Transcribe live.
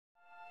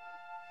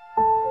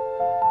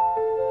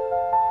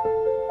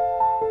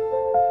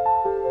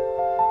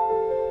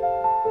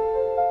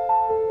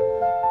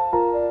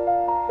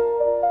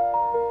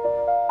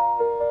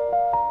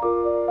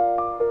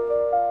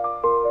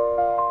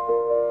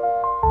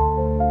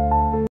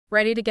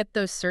Ready to get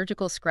those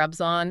surgical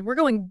scrubs on? We're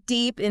going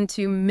deep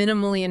into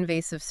minimally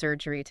invasive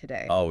surgery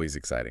today. Always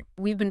exciting.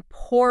 We've been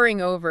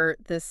poring over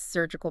this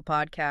surgical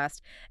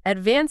podcast,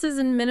 Advances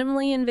in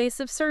Minimally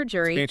Invasive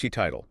Surgery. Fancy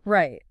title.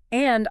 Right.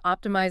 And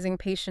optimizing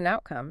patient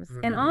outcomes.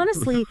 And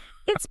honestly,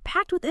 it's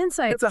packed with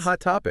insights. It's a hot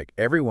topic.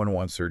 Everyone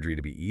wants surgery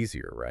to be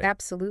easier, right?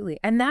 Absolutely.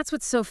 And that's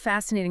what's so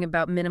fascinating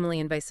about minimally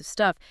invasive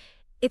stuff.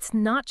 It's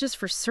not just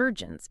for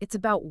surgeons. It's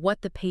about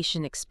what the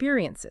patient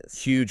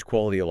experiences. Huge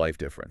quality of life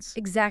difference.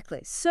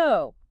 Exactly.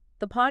 So,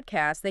 the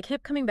podcast, they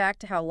kept coming back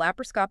to how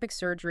laparoscopic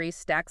surgery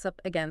stacks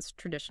up against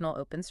traditional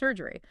open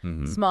surgery.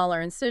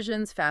 Smaller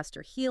incisions,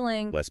 faster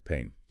healing. Less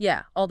pain.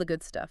 Yeah, all the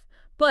good stuff.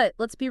 But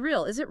let's be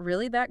real, is it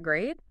really that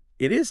great?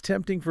 It is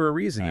tempting for a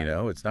reason, you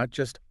know. It's not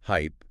just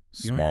hype.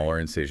 Smaller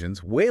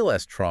incisions, way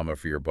less trauma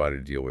for your body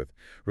to deal with.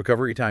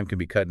 Recovery time can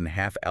be cut in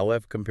half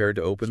LF compared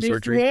to open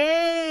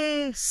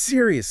surgery.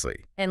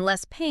 Seriously. And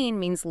less pain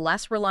means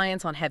less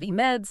reliance on heavy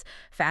meds,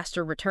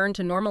 faster return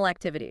to normal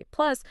activity.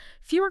 Plus,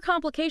 fewer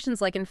complications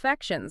like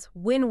infections.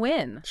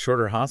 Win-win.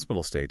 Shorter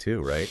hospital stay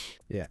too, right?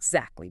 Yeah.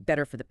 Exactly.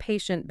 Better for the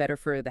patient, better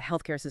for the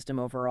healthcare system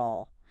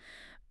overall.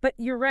 But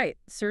you're right.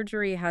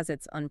 Surgery has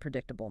its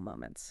unpredictable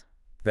moments.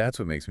 That's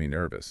what makes me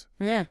nervous.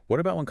 Yeah. What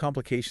about when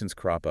complications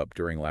crop up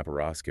during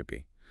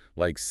laparoscopy?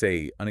 Like,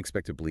 say,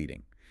 unexpected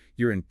bleeding.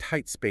 You're in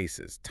tight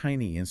spaces,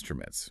 tiny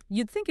instruments.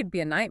 You'd think it'd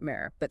be a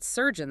nightmare, but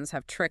surgeons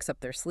have tricks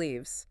up their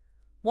sleeves.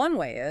 One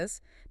way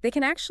is they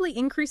can actually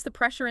increase the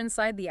pressure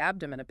inside the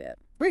abdomen a bit.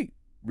 Wait,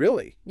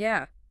 really?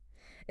 Yeah.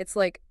 It's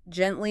like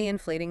gently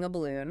inflating a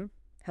balloon,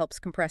 helps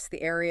compress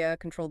the area,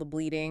 control the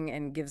bleeding,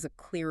 and gives a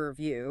clearer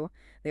view.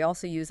 They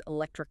also use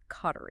electric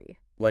cautery.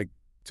 Like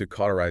to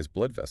cauterize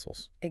blood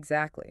vessels.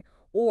 Exactly.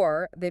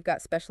 Or they've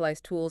got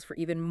specialized tools for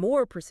even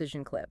more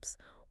precision clips.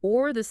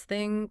 Or this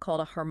thing called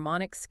a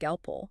harmonic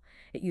scalpel.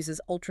 It uses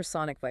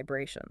ultrasonic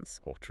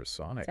vibrations.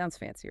 Ultrasonic? Sounds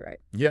fancy, right?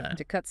 Yeah. And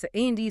to cut so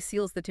A&D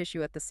seals the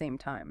tissue at the same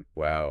time.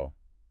 Wow.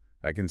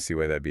 I can see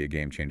why that'd be a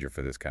game changer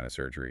for this kind of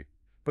surgery.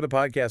 But the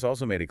podcast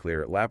also made it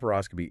clear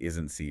laparoscopy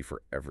isn't C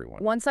for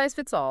everyone. One size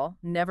fits all,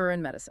 never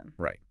in medicine.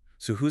 Right.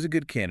 So who's a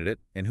good candidate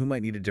and who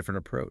might need a different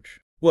approach?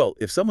 Well,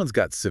 if someone's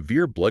got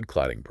severe blood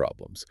clotting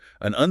problems,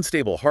 an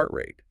unstable heart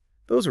rate,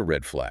 those are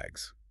red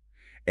flags.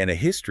 And a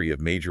history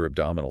of major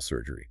abdominal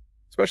surgery,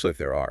 especially if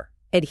there are.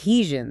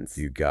 Adhesions.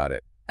 You got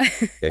it.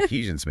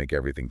 Adhesions make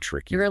everything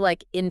tricky. You're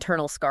like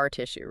internal scar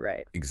tissue,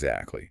 right?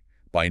 Exactly.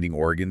 Binding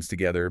organs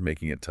together,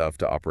 making it tough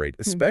to operate,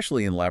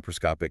 especially in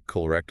laparoscopic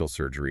colorectal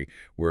surgery,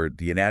 where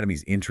the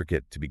anatomy's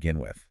intricate to begin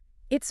with.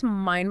 It's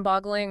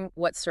mind-boggling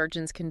what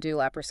surgeons can do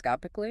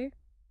laparoscopically.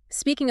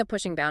 Speaking of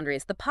pushing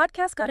boundaries, the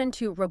podcast got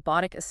into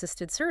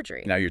robotic-assisted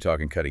surgery. Now you're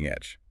talking cutting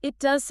edge. It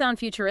does sound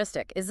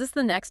futuristic. Is this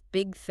the next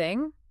big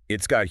thing?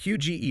 It's got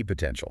huge EE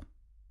potential.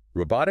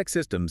 Robotic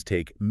systems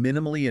take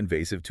minimally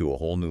invasive to a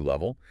whole new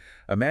level.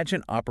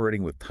 Imagine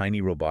operating with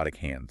tiny robotic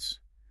hands,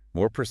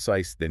 more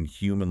precise than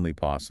humanly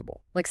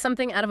possible. Like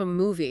something out of a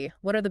movie.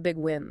 What are the big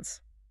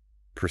wins?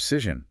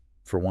 Precision,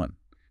 for one.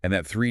 And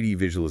that 3D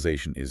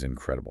visualization is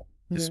incredible.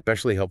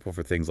 Especially helpful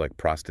for things like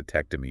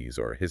prostatectomies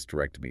or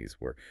hysterectomies,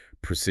 where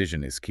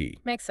precision is key.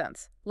 Makes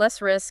sense.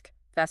 Less risk,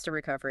 faster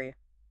recovery.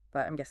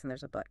 But I'm guessing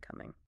there's a but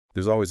coming.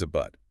 There's always a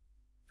but.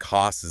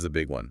 Cost is a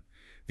big one.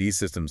 These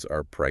systems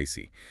are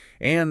pricey.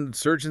 And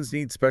surgeons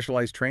need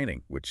specialized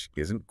training, which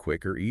isn't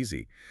quick or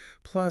easy.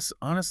 Plus,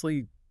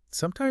 honestly,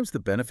 sometimes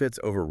the benefits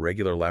over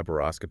regular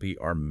laparoscopy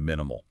are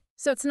minimal.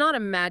 So it's not a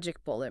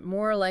magic bullet,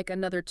 more like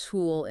another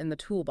tool in the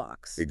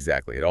toolbox.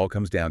 Exactly. It all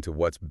comes down to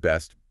what's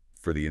best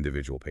for the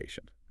individual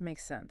patient.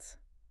 Makes sense.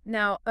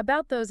 Now,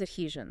 about those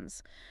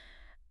adhesions,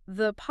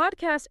 the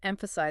podcast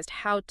emphasized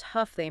how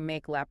tough they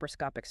make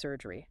laparoscopic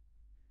surgery.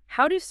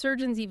 How do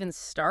surgeons even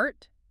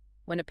start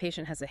when a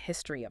patient has a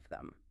history of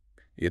them?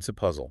 It's a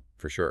puzzle,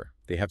 for sure.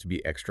 They have to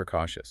be extra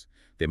cautious.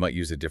 They might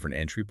use a different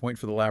entry point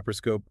for the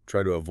laparoscope,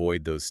 try to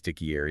avoid those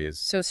sticky areas.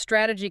 So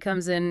strategy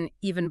comes in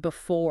even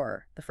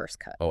before the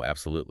first cut. Oh,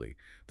 absolutely.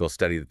 They'll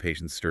study the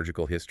patient's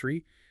surgical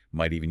history,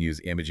 might even use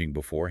imaging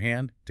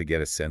beforehand to get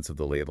a sense of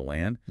the lay of the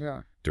land.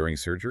 Yeah. During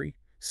surgery,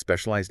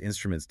 specialized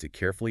instruments to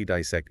carefully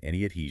dissect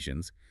any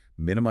adhesions,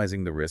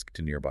 minimizing the risk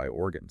to nearby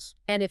organs.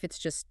 And if it's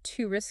just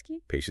too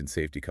risky? Patient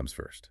safety comes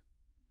first.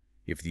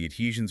 If the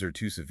adhesions are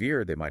too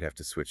severe, they might have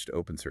to switch to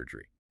open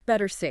surgery.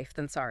 Better safe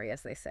than sorry,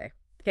 as they say.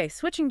 Okay,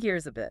 switching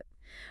gears a bit.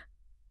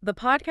 The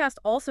podcast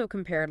also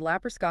compared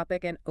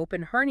laparoscopic and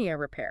open hernia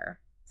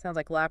repair. Sounds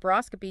like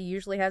laparoscopy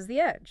usually has the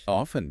edge.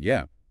 Often,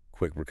 yeah.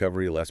 Quick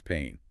recovery, less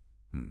pain.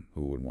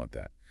 Who wouldn't want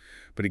that?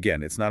 But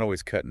again, it's not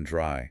always cut and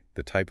dry.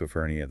 The type of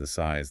hernia, the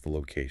size, the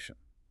location.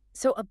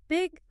 So a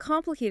big,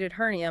 complicated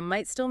hernia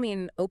might still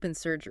mean open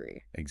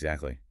surgery.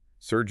 Exactly.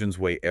 Surgeons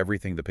weigh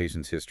everything: the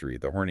patient's history,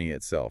 the hernia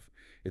itself.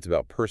 It's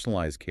about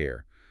personalized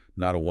care,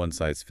 not a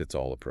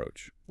one-size-fits-all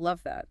approach.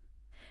 Love that.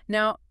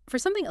 Now, for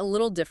something a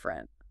little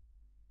different,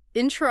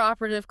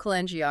 intraoperative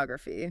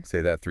cholangiography. Say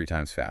that 3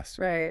 times fast.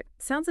 Right.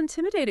 Sounds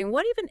intimidating.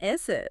 What even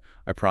is it?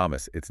 I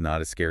promise, it's not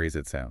as scary as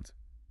it sounds.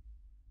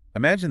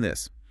 Imagine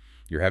this.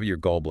 You're having your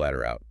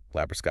gallbladder out,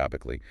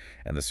 laparoscopically,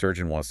 and the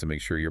surgeon wants to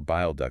make sure your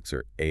bile ducts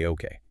are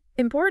A-OK.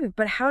 Important,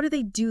 but how do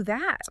they do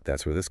that?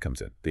 That's where this comes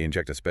in. They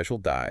inject a special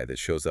dye that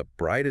shows up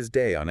bright as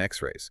day on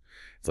x-rays.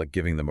 It's like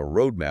giving them a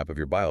roadmap of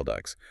your bile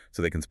ducts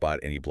so they can spot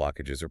any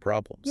blockages or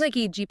problems. Like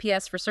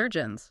GPS for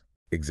surgeons.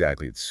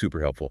 Exactly. It's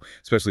super helpful,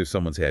 especially if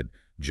someone's had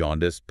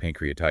jaundice,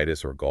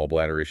 pancreatitis, or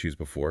gallbladder issues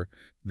before.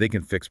 They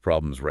can fix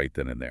problems right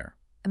then and there.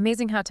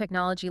 Amazing how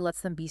technology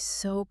lets them be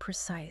so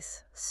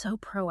precise, so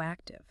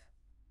proactive.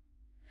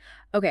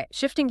 Okay,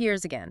 shifting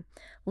gears again.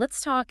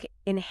 Let's talk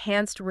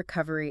enhanced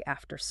recovery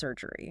after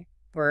surgery,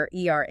 or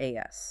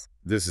ERAS.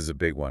 This is a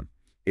big one.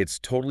 It's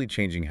totally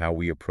changing how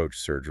we approach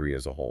surgery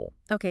as a whole.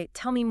 Okay,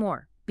 tell me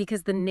more,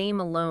 because the name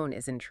alone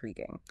is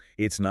intriguing.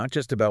 It's not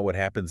just about what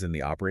happens in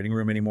the operating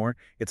room anymore.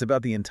 It's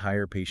about the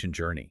entire patient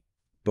journey.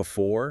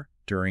 Before,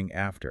 during,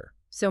 after.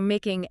 So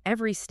making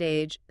every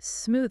stage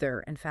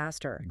smoother and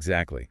faster.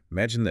 Exactly.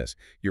 Imagine this.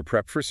 You're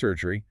prepped for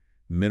surgery,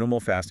 minimal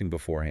fasting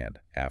beforehand,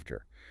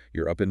 after.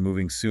 You're up and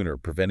moving sooner,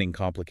 preventing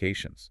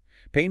complications.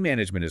 Pain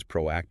management is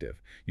proactive,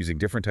 using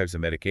different types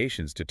of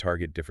medications to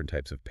target different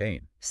types of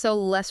pain. So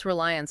less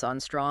reliance on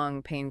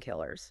strong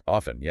painkillers.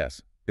 Often,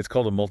 yes. It's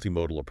called a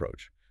multimodal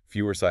approach.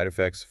 Fewer side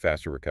effects,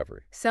 faster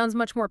recovery. Sounds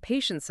much more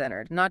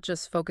patient-centered, not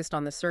just focused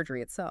on the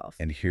surgery itself.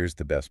 And here's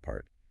the best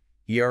part.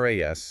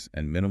 ERAS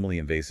and minimally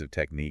invasive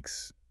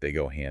techniques, they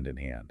go hand in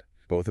hand.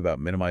 Both about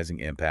minimizing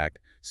impact,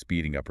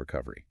 speeding up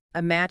recovery.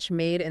 A match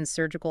made in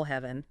surgical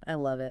heaven. I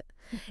love it.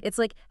 It's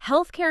like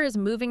healthcare is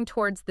moving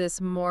towards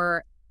this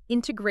more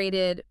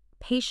integrated,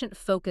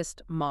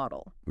 patient-focused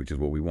model. Which is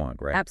what we want,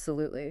 right?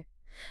 Absolutely.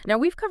 Now,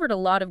 we've covered a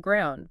lot of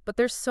ground, but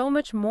there's so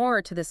much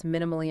more to this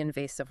minimally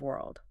invasive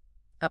world.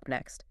 Up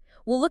next,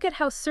 we'll look at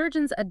how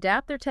surgeons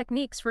adapt their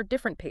techniques for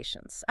different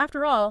patients.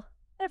 After all,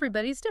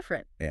 everybody's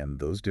different. And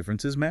those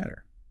differences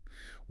matter.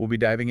 We'll be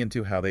diving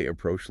into how they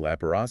approach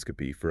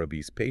laparoscopy for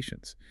obese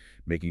patients,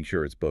 making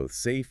sure it's both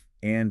safe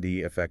and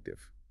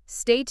effective.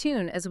 Stay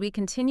tuned as we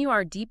continue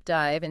our deep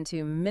dive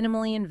into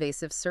minimally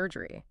invasive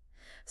surgery.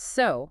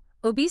 So,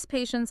 obese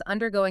patients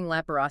undergoing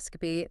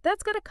laparoscopy,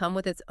 that's got to come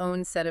with its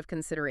own set of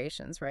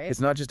considerations, right? It's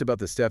not just about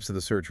the steps of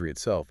the surgery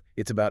itself.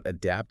 It's about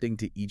adapting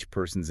to each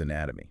person's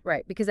anatomy.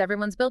 Right, because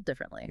everyone's built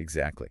differently.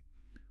 Exactly.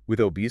 With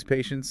obese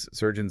patients,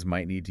 surgeons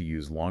might need to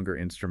use longer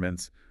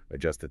instruments,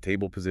 adjust the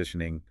table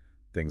positioning,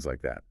 things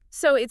like that.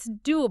 So it's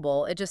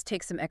doable, it just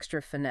takes some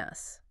extra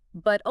finesse.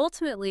 But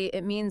ultimately,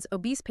 it means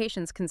obese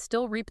patients can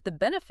still reap the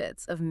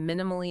benefits of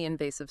minimally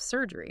invasive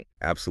surgery.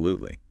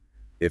 Absolutely.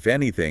 If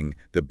anything,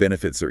 the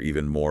benefits are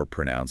even more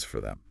pronounced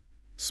for them.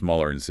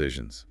 Smaller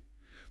incisions,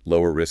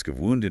 lower risk of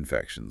wound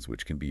infections,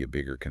 which can be a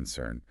bigger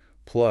concern,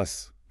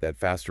 plus that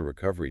faster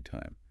recovery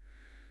time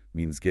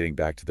means getting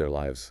back to their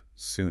lives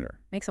sooner.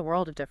 Makes a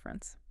world of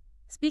difference.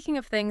 Speaking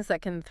of things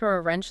that can throw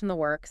a wrench in the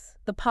works,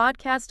 the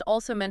podcast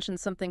also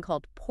mentions something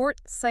called port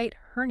site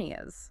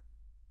hernias.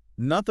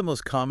 Not the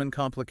most common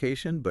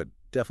complication, but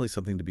definitely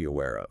something to be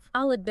aware of.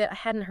 I'll admit I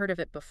hadn't heard of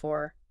it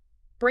before.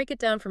 Break it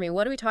down for me.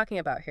 What are we talking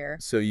about here?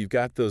 So you've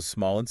got those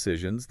small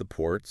incisions, the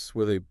ports,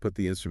 where they put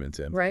the instruments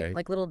in. Right, okay?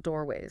 like little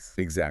doorways.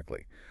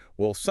 Exactly.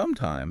 Well,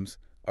 sometimes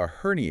a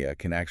hernia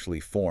can actually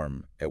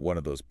form at one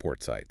of those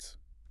port sites.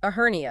 A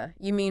hernia,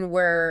 you mean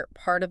where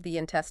part of the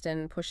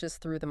intestine pushes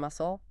through the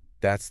muscle?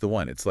 That's the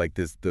one. It's like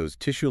those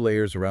tissue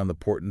layers around the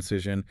port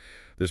incision.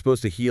 They're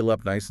supposed to heal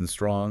up nice and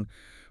strong,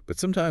 but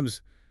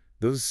sometimes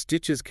those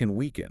stitches can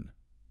weaken,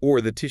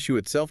 or the tissue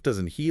itself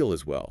doesn't heal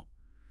as well,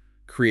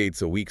 creates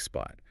a weak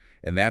spot,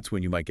 and that's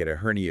when you might get a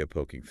hernia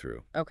poking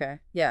through. Okay,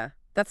 yeah.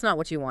 That's not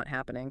what you want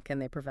happening. Can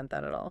they prevent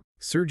that at all?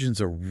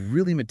 Surgeons are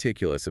really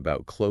meticulous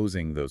about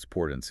closing those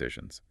port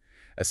incisions,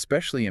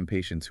 especially in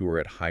patients who are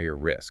at higher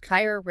risk.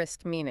 Higher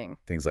risk meaning?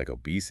 Things like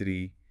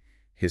obesity,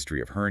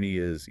 history of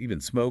hernias, even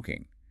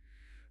smoking.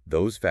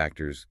 Those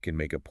factors can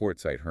make a port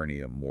site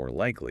hernia more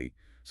likely,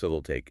 so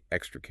they'll take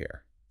extra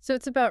care. So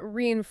it's about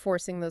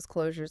reinforcing those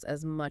closures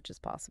as much as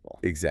possible.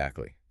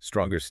 Exactly.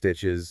 Stronger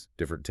stitches,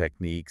 different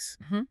techniques,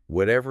 Mm-hmm.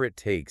 whatever it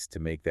takes to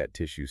make that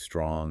tissue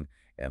strong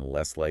and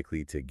less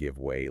likely to give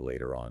way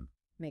later on.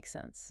 Makes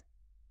sense.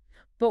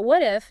 But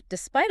what if,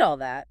 despite all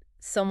that,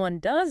 someone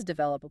does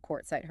develop a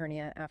port site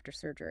hernia after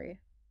surgery?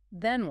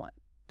 Then what?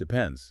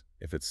 Depends.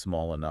 If it's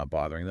small and not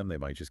bothering them, they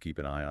might just keep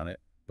an eye on it.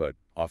 But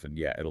often,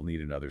 yeah, it'll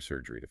need another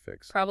surgery to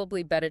fix.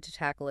 Probably better to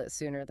tackle it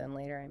sooner than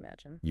later, I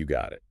imagine. You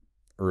got it.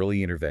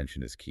 Early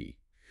intervention is key.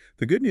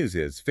 The good news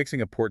is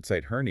fixing a port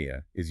site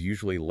hernia is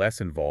usually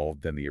less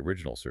involved than the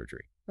original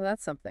surgery. Well,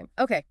 that's something.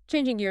 Okay,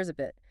 changing gears a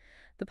bit.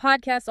 The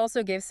podcast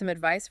also gave some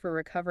advice for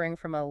recovering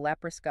from a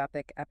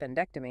laparoscopic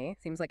appendectomy.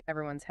 Seems like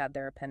everyone's had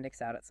their appendix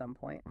out at some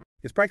point.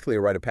 It's practically a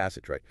rite of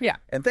passage, right? Yeah.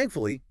 And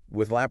thankfully,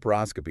 with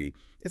laparoscopy,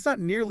 it's not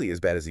nearly as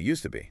bad as it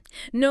used to be.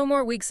 No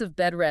more weeks of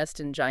bed rest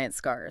and giant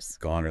scars.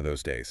 Gone are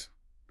those days.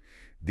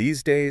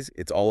 These days,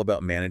 it's all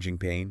about managing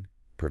pain,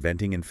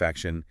 preventing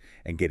infection,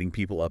 and getting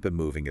people up and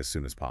moving as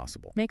soon as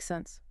possible. Makes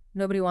sense.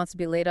 Nobody wants to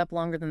be laid up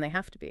longer than they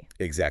have to be.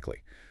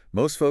 Exactly.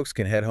 Most folks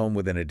can head home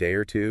within a day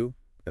or two,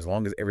 as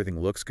long as everything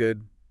looks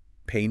good.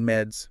 Pain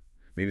meds,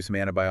 maybe some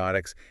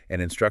antibiotics,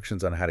 and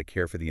instructions on how to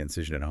care for the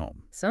incision at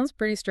home. Sounds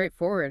pretty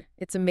straightforward.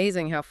 It's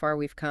amazing how far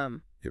we've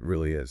come. It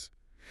really is.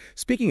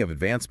 Speaking of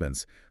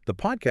advancements, the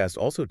podcast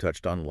also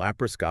touched on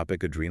laparoscopic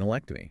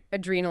adrenalectomy.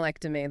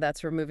 Adrenalectomy,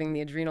 that's removing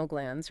the adrenal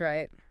glands,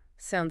 right?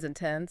 Sounds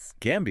intense.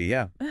 Can be,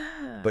 yeah.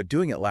 But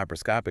doing it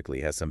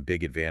laparoscopically has some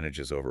big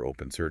advantages over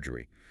open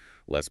surgery.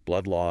 Less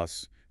blood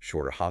loss,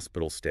 shorter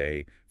hospital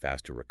stay,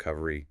 faster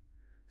recovery.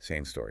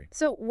 Same story.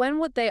 So when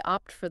would they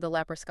opt for the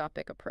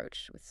laparoscopic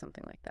approach with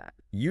something like that?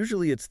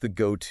 Usually it's the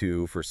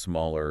go-to for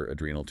smaller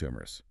adrenal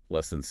tumors,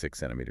 less than 6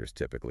 centimeters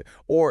typically,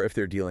 or if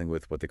they're dealing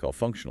with what they call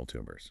functional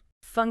tumors.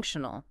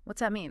 Functional.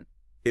 What's that mean?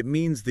 It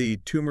means the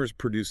tumor's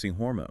producing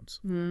hormones.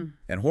 Hmm.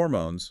 And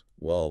hormones,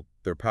 well,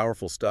 they're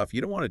powerful stuff.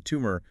 You don't want a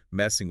tumor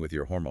messing with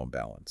your hormone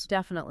balance.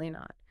 Definitely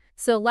not.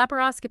 So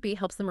laparoscopy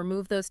helps them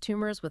remove those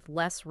tumors with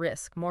less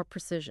risk, more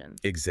precision.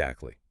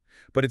 Exactly.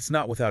 But it's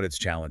not without its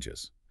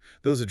challenges.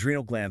 Those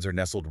adrenal glands are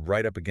nestled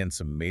right up against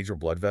some major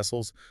blood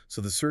vessels,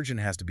 so the surgeon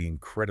has to be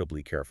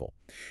incredibly careful.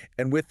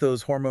 And with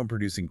those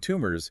hormone-producing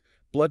tumors,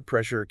 blood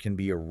pressure can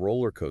be a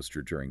roller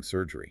coaster during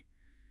surgery.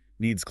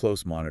 Needs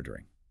close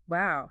monitoring.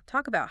 Wow,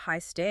 talk about high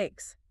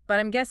stakes. But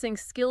I'm guessing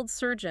skilled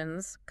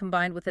surgeons,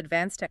 combined with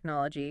advanced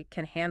technology,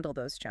 can handle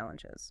those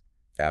challenges.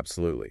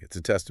 Absolutely. It's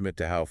a testament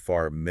to how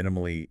far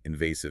minimally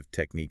invasive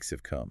techniques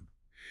have come.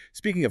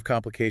 Speaking of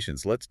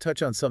complications, let's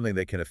touch on something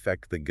that can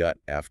affect the gut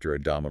after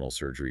abdominal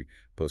surgery,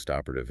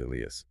 postoperative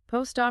ileus.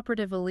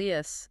 Postoperative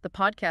ileus, the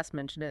podcast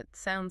mentioned it,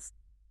 sounds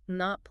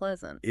not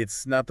pleasant.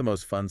 It's not the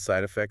most fun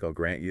side effect, I'll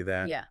grant you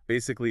that. Yeah.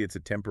 Basically, it's a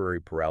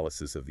temporary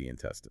paralysis of the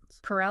intestines.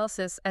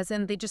 Paralysis, as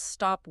in they just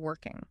stop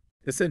working.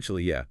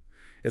 Essentially, yeah.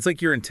 It's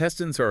like your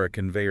intestines are a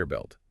conveyor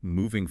belt,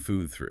 moving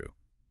food through.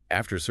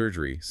 After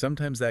surgery,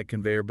 sometimes that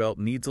conveyor belt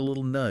needs a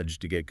little nudge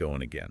to get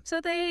going again. So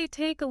they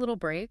take a little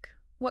break.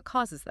 What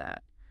causes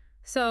that?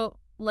 So,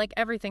 like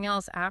everything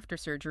else after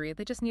surgery,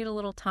 they just need a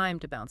little time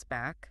to bounce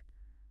back.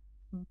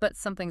 But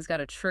something's got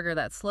to trigger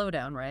that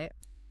slowdown, right?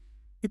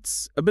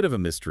 It's a bit of a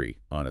mystery,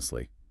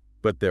 honestly,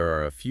 but there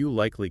are a few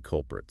likely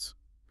culprits.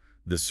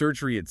 The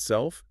surgery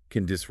itself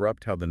can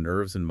disrupt how the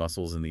nerves and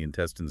muscles in the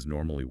intestines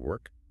normally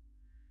work.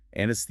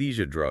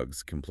 Anesthesia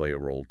drugs can play a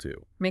role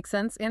too. Makes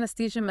sense.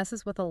 Anesthesia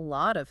messes with a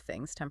lot of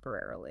things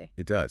temporarily.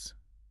 It does.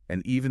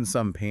 And even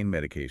some pain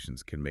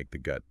medications can make the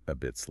gut a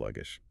bit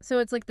sluggish. So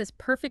it's like this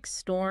perfect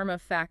storm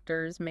of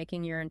factors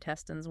making your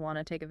intestines want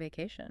to take a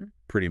vacation.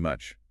 Pretty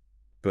much.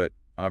 But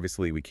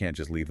obviously we can't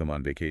just leave them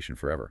on vacation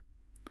forever.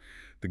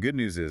 The good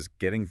news is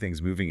getting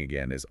things moving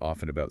again is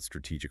often about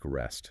strategic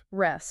rest.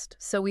 Rest.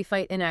 So we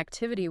fight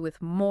inactivity with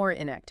more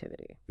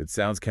inactivity. It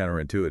sounds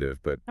counterintuitive,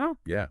 but Oh.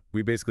 yeah,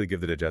 we basically give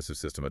the digestive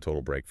system a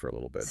total break for a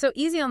little bit. So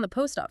easy on the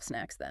post-op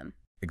snacks then.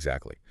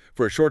 Exactly.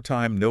 For a short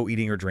time, no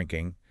eating or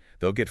drinking.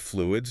 They'll get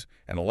fluids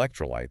and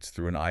electrolytes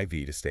through an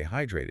IV to stay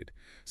hydrated.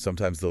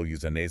 Sometimes they'll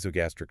use a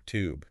nasogastric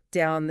tube.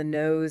 Down the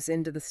nose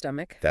into the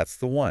stomach. That's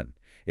the one.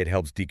 It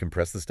helps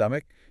decompress the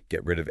stomach,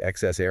 get rid of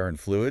excess air and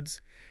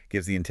fluids,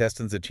 gives the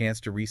intestines a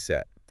chance to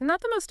reset. Not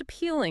the most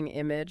appealing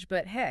image,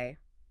 but hey,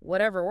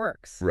 whatever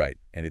works. Right,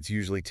 and it's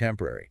usually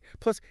temporary.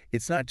 Plus,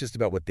 it's not just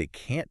about what they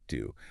can't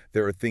do.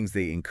 There are things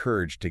they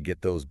encourage to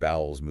get those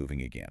bowels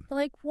moving again.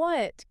 Like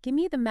what? Give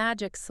me the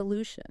magic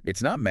solution.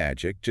 It's not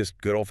magic, just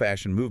good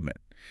old-fashioned movement.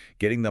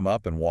 Getting them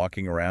up and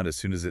walking around as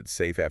soon as it's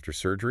safe after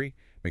surgery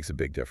makes a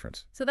big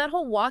difference. So that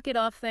whole walk it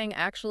off thing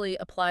actually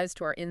applies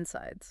to our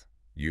insides.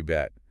 You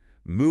bet.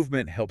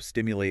 Movement helps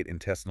stimulate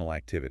intestinal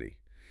activity.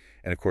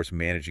 And of course,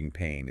 managing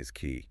pain is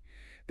key.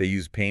 They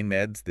use pain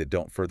meds that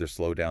don't further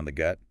slow down the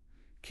gut.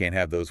 Can't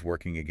have those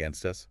working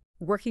against us.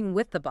 Working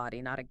with the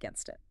body, not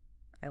against it.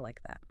 I like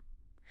that.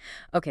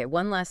 Okay,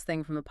 one last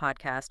thing from the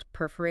podcast,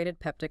 perforated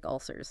peptic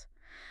ulcers.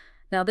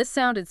 Now, this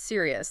sounded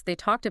serious. They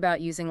talked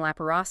about using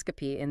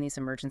laparoscopy in these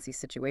emergency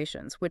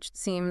situations, which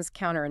seems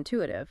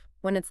counterintuitive.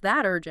 When it's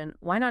that urgent,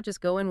 why not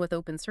just go in with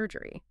open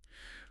surgery?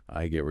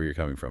 I get where you're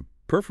coming from.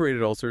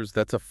 Perforated ulcers,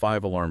 that's a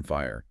 5-alarm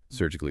fire,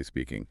 surgically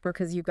speaking.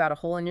 Because you've got a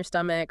hole in your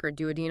stomach or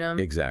duodenum?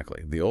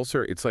 Exactly. The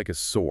ulcer, it's like a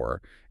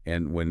sore,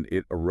 and when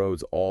it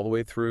erodes all the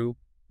way through,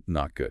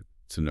 not good.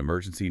 It's an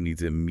emergency,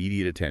 needs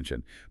immediate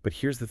attention. But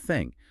here's the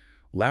thing.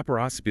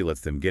 Laparoscopy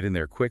lets them get in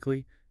there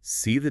quickly,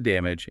 see the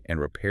damage, and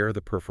repair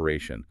the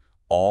perforation,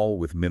 all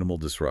with minimal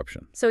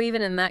disruption. So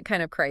even in that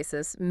kind of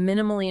crisis,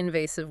 minimally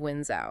invasive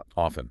wins out.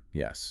 Often,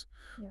 yes.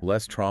 Yeah.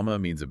 Less trauma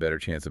means a better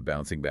chance of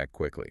bouncing back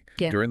quickly.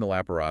 Yeah. During the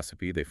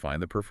laparoscopy, they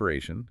find the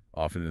perforation,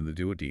 often in the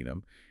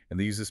duodenum, and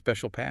they use a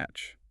special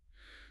patch.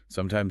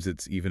 Sometimes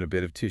it's even a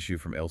bit of tissue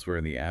from elsewhere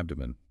in the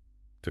abdomen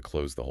to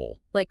close the hole.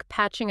 Like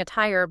patching a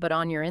tire, but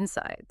on your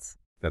insides.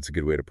 That's a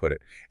good way to put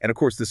it. And of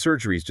course, the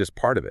surgery is just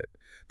part of it.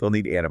 They'll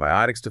need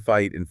antibiotics to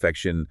fight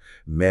infection,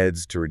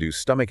 meds to reduce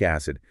stomach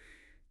acid.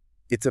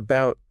 It's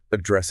about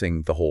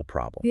addressing the whole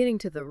problem. Getting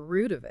to the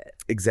root of it.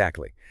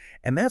 Exactly.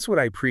 And that's what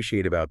I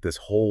appreciate about this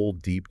whole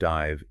deep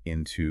dive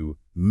into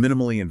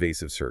minimally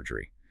invasive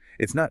surgery.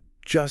 It's not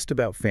just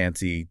about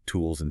fancy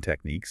tools and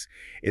techniques.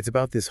 It's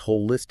about this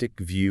holistic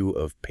view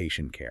of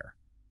patient care.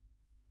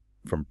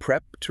 From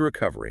prep to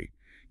recovery,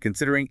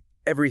 considering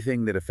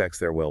everything that affects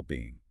their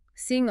well-being.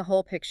 Seeing the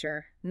whole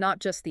picture, not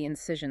just the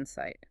incision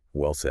site.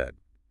 Well said.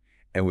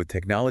 And with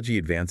technology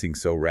advancing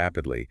so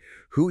rapidly,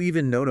 who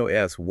even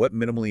knows what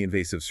minimally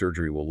invasive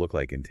surgery will look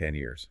like in 10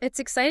 years? It's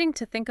exciting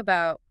to think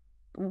about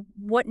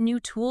what new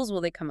tools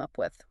will they come up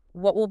with?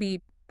 What will be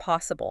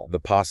possible? The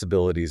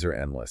possibilities are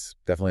endless.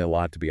 Definitely a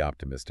lot to be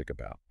optimistic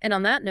about. And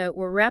on that note,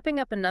 we're wrapping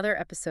up another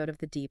episode of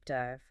The Deep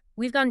Dive.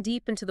 We've gone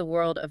deep into the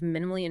world of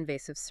minimally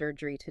invasive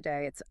surgery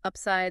today, its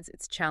upsides,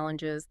 its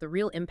challenges, the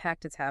real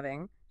impact it's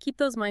having. Keep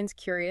those minds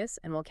curious,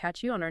 and we'll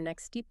catch you on our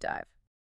next deep dive.